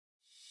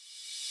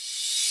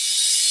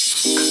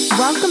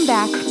Welcome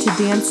back to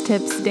Dance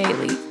Tips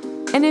Daily.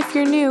 And if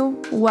you're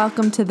new,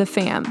 welcome to the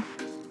fam.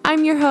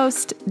 I'm your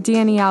host,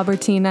 Danny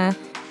Albertina,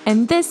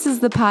 and this is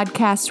the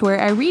podcast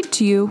where I read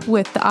to you,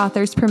 with the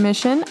author's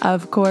permission,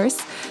 of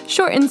course,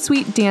 short and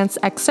sweet dance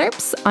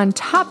excerpts on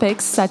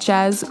topics such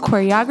as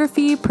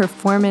choreography,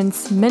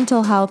 performance,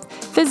 mental health,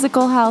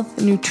 physical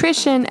health,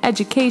 nutrition,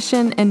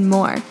 education, and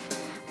more.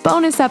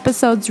 Bonus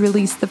episodes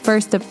released the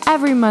first of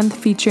every month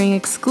featuring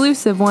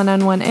exclusive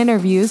one-on-one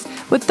interviews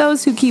with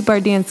those who keep our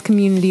dance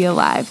community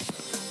alive.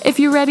 If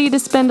you're ready to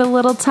spend a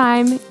little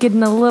time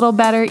getting a little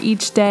better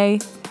each day,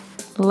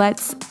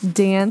 let's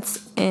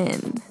dance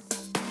in.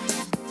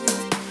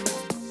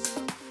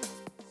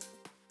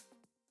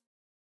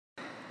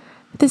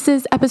 This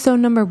is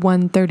episode number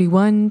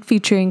 131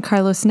 featuring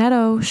Carlos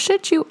Neto,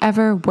 Should You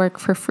Ever Work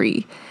for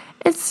Free?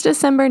 It's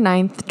December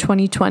 9th,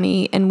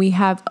 2020, and we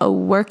have a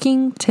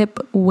Working Tip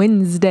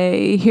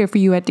Wednesday here for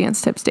you at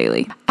Dance Tips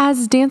Daily.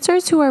 As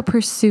dancers who are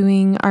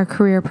pursuing our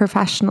career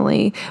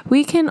professionally,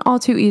 we can all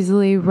too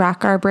easily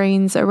rack our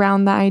brains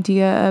around the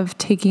idea of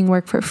taking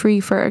work for free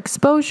for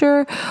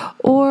exposure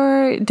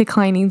or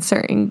declining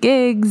certain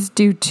gigs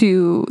due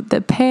to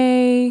the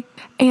pay.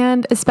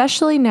 And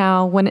especially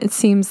now when it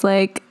seems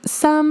like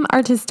some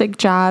artistic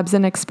jobs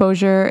and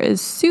exposure is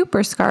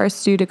super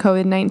scarce due to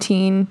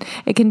COVID-19,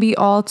 it can be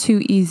all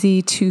too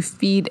easy to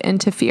feed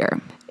into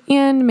fear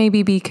and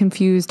maybe be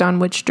confused on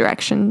which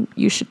direction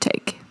you should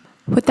take.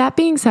 With that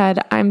being said,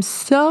 I'm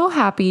so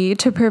happy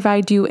to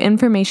provide you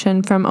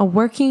information from a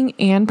working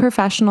and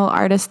professional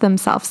artist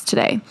themselves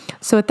today.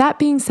 So with that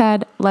being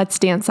said, let's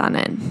dance on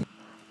in.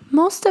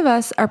 Most of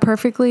us are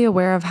perfectly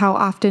aware of how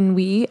often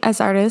we,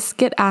 as artists,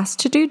 get asked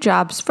to do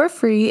jobs for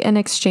free in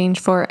exchange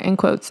for, in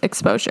quotes,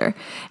 exposure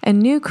and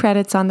new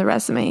credits on the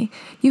resume.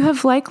 You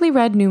have likely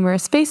read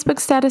numerous Facebook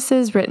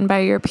statuses written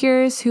by your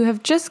peers who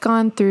have just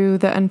gone through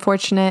the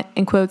unfortunate,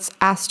 in quotes,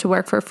 asked to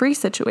work for free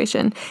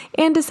situation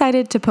and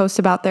decided to post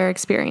about their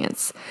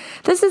experience.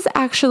 This is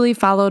actually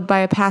followed by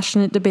a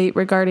passionate debate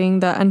regarding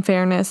the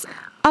unfairness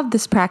of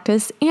this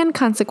practice and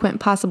consequent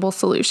possible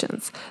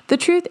solutions. The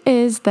truth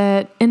is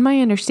that, in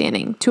my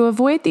understanding, to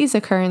avoid these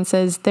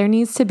occurrences, there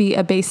needs to be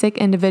a basic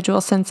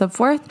individual sense of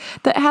worth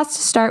that has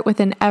to start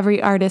within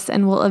every artist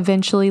and will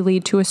eventually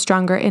lead to a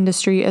stronger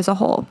industry as a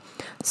whole.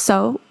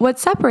 So, what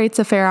separates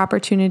a fair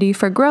opportunity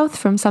for growth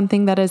from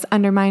something that is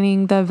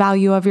undermining the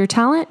value of your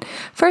talent?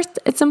 First,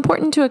 it's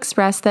important to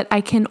express that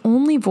I can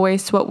only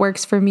voice what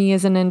works for me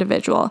as an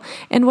individual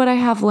and what I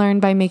have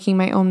learned by making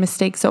my own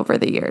mistakes over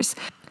the years.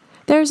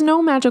 There's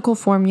no magical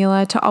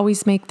formula to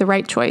always make the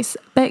right choice,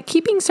 but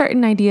keeping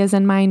certain ideas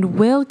in mind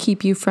will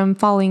keep you from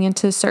falling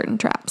into certain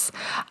traps.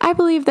 I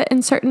believe that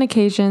in certain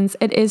occasions,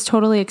 it is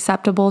totally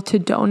acceptable to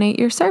donate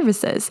your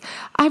services.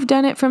 I've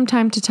done it from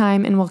time to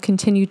time and will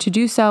continue to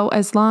do so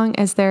as long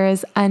as there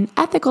is an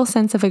ethical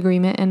sense of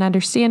agreement and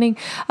understanding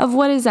of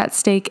what is at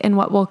stake and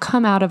what will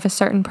come out of a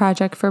certain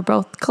project for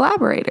both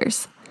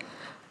collaborators.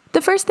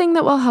 The first thing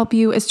that will help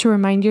you is to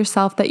remind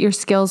yourself that your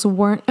skills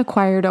weren't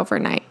acquired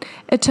overnight.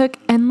 It took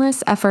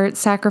endless effort,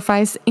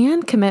 sacrifice,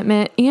 and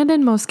commitment, and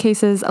in most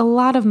cases, a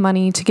lot of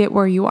money to get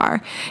where you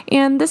are.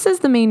 And this is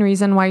the main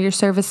reason why your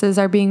services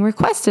are being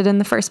requested in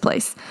the first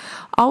place.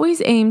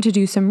 Always aim to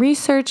do some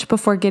research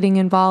before getting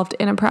involved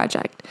in a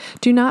project.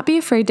 Do not be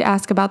afraid to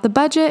ask about the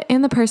budget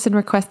and the person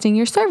requesting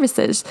your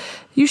services.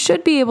 You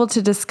should be able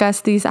to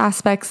discuss these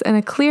aspects in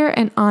a clear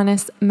and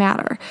honest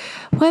manner.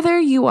 Whether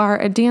you are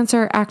a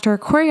dancer, actor,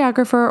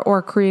 choreographer,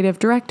 or creative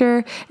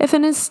director, if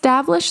an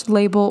established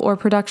label or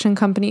production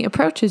company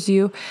approaches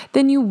you,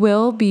 then you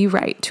will be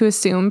right to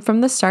assume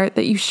from the start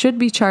that you should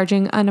be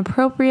charging an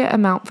appropriate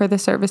amount for the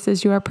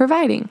services you are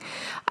providing.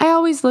 I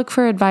always look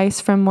for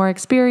advice from more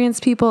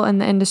experienced people in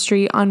the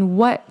industry on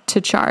what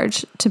to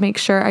charge to make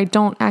sure I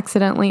don't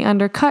accidentally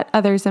undercut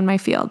others in my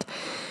field.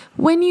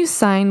 When you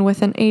sign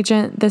with an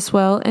agent, this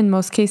will, in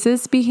most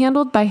cases, be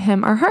handled by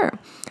him or her.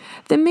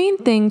 The main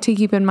thing to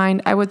keep in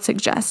mind, I would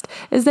suggest,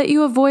 is that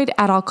you avoid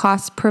at all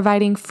costs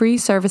providing free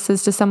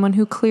services to someone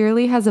who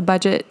clearly has a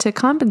budget to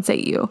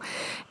compensate you.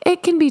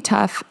 It can be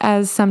tough,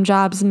 as some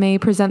jobs may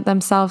present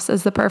themselves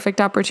as the perfect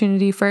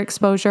opportunity for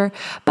exposure,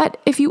 but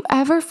if you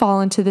ever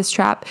fall into this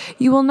trap,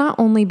 you will not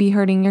only be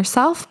hurting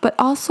yourself, but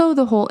also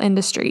the whole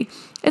industry.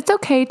 It's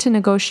okay to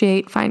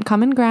negotiate, find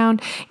common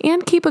ground,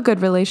 and keep a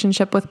good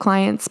relationship with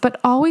clients, but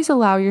always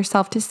allow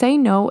yourself to say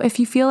no if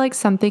you feel like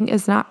something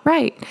is not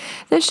right.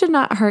 This should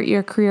not hurt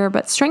your career,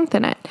 but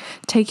strengthen it.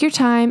 Take your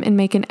time and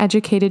make an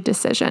educated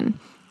decision.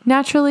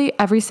 Naturally,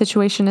 every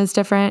situation is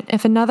different.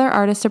 If another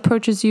artist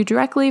approaches you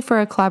directly for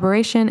a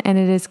collaboration and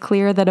it is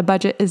clear that a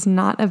budget is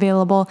not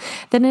available,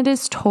 then it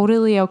is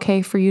totally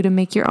okay for you to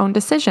make your own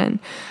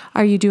decision.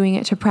 Are you doing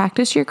it to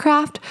practice your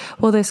craft?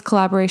 Will this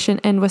collaboration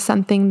end with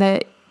something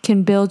that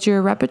can build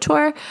your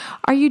repertoire?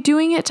 Are you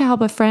doing it to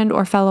help a friend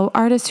or fellow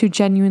artist who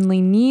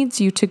genuinely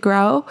needs you to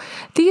grow?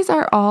 These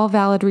are all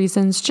valid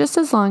reasons, just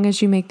as long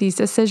as you make these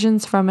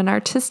decisions from an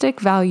artistic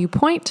value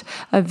point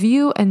of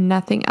view and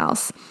nothing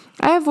else.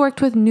 I have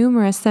worked with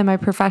numerous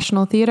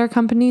semi-professional theater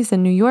companies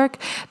in New York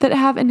that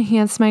have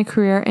enhanced my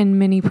career in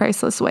many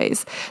priceless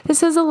ways.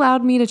 This has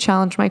allowed me to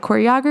challenge my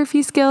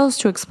choreography skills,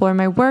 to explore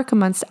my work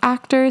amongst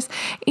actors,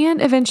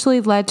 and eventually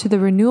led to the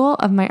renewal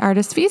of my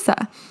artist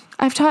visa.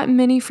 I've taught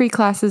many free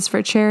classes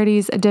for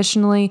charities.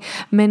 Additionally,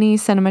 many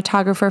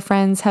cinematographer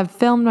friends have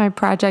filmed my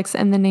projects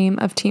in the name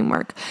of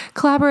teamwork.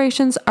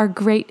 Collaborations are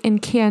great and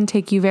can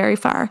take you very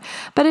far,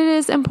 but it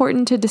is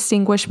important to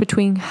distinguish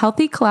between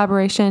healthy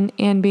collaboration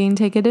and being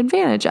taken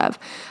advantage of.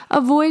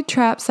 Avoid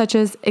traps such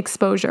as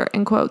exposure,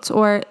 in quotes,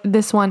 or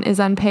this one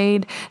is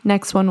unpaid,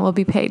 next one will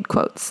be paid,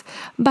 quotes,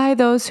 by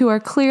those who are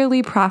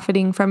clearly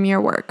profiting from your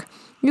work.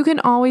 You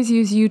can always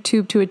use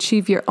YouTube to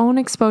achieve your own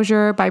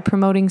exposure by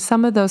promoting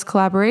some of those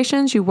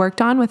collaborations you worked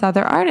on with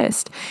other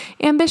artists.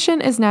 Ambition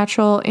is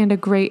natural and a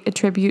great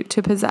attribute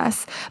to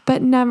possess,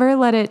 but never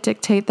let it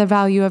dictate the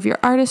value of your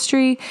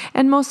artistry.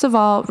 And most of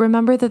all,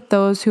 remember that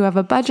those who have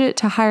a budget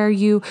to hire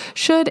you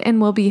should and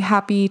will be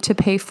happy to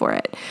pay for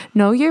it.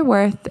 Know your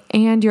worth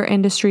and your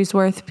industry's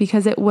worth,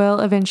 because it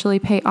will eventually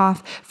pay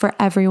off for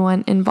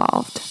everyone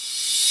involved.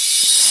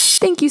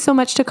 Thank you so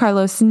much to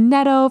Carlos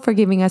Neto for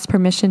giving us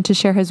permission to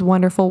share his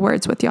wonderful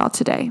words with y'all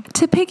today.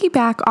 To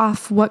piggyback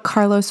off what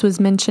Carlos was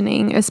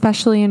mentioning,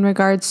 especially in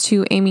regards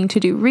to aiming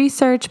to do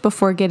research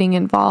before getting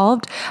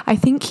involved, I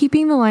think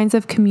keeping the lines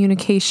of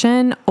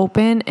communication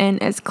open and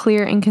as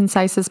clear and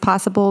concise as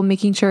possible,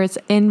 making sure it's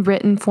in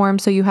written form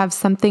so you have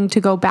something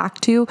to go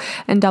back to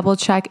and double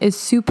check, is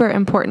super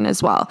important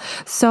as well.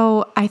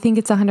 So I think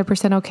it's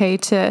 100% okay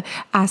to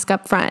ask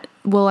up front.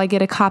 Will I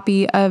get a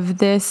copy of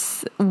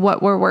this,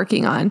 what we're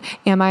working on?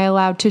 Am I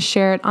allowed to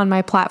share it on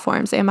my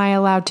platforms? Am I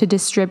allowed to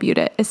distribute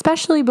it?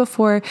 Especially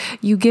before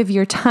you give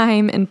your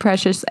time and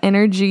precious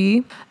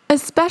energy,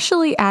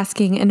 especially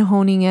asking and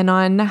honing in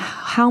on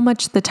how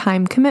much the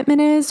time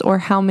commitment is or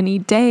how many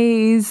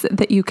days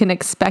that you can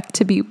expect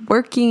to be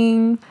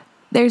working.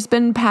 There's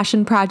been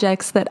passion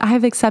projects that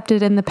I've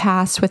accepted in the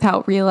past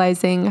without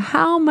realizing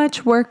how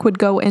much work would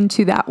go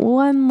into that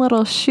one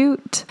little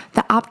shoot.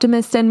 The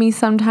optimist in me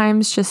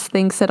sometimes just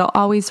thinks it'll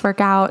always work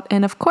out.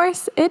 And of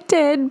course it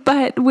did,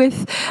 but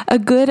with a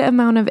good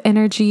amount of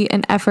energy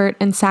and effort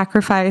and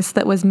sacrifice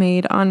that was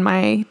made on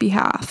my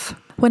behalf.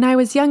 When I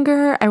was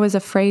younger, I was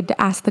afraid to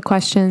ask the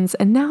questions,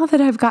 and now that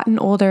I've gotten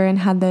older and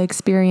had the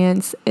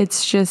experience,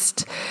 it's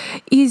just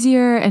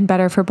easier and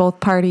better for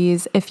both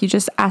parties if you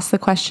just ask the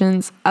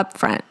questions up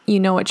front. You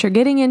know what you're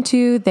getting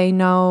into, they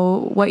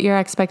know what your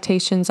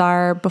expectations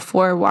are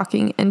before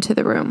walking into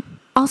the room.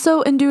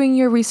 Also, in doing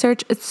your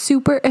research, it's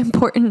super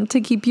important to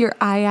keep your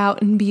eye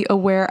out and be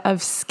aware of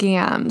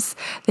scams.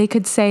 They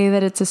could say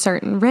that it's a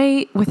certain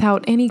rate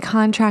without any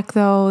contract,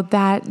 though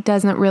that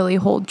doesn't really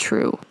hold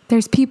true.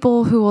 There's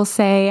people who will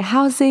say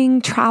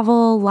housing,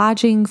 travel,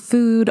 lodging,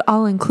 food,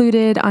 all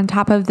included on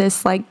top of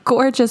this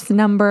gorgeous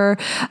number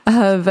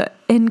of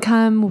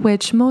income,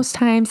 which most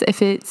times,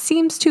 if it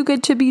seems too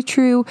good to be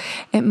true,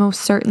 it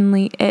most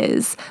certainly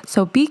is.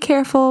 So be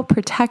careful,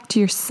 protect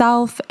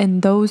yourself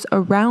and those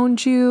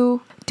around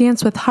you.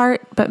 Dance with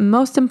heart, but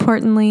most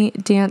importantly,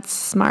 dance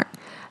smart.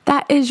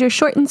 That is your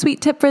short and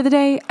sweet tip for the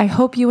day. I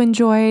hope you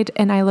enjoyed,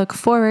 and I look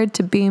forward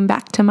to being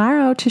back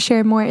tomorrow to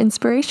share more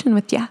inspiration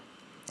with you.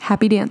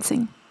 Happy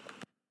dancing.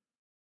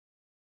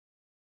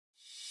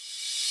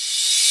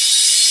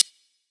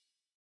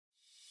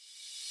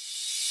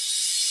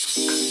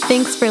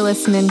 Thanks for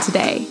listening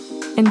today,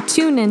 and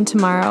tune in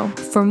tomorrow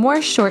for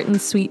more short and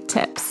sweet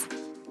tips.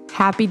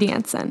 Happy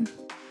dancing.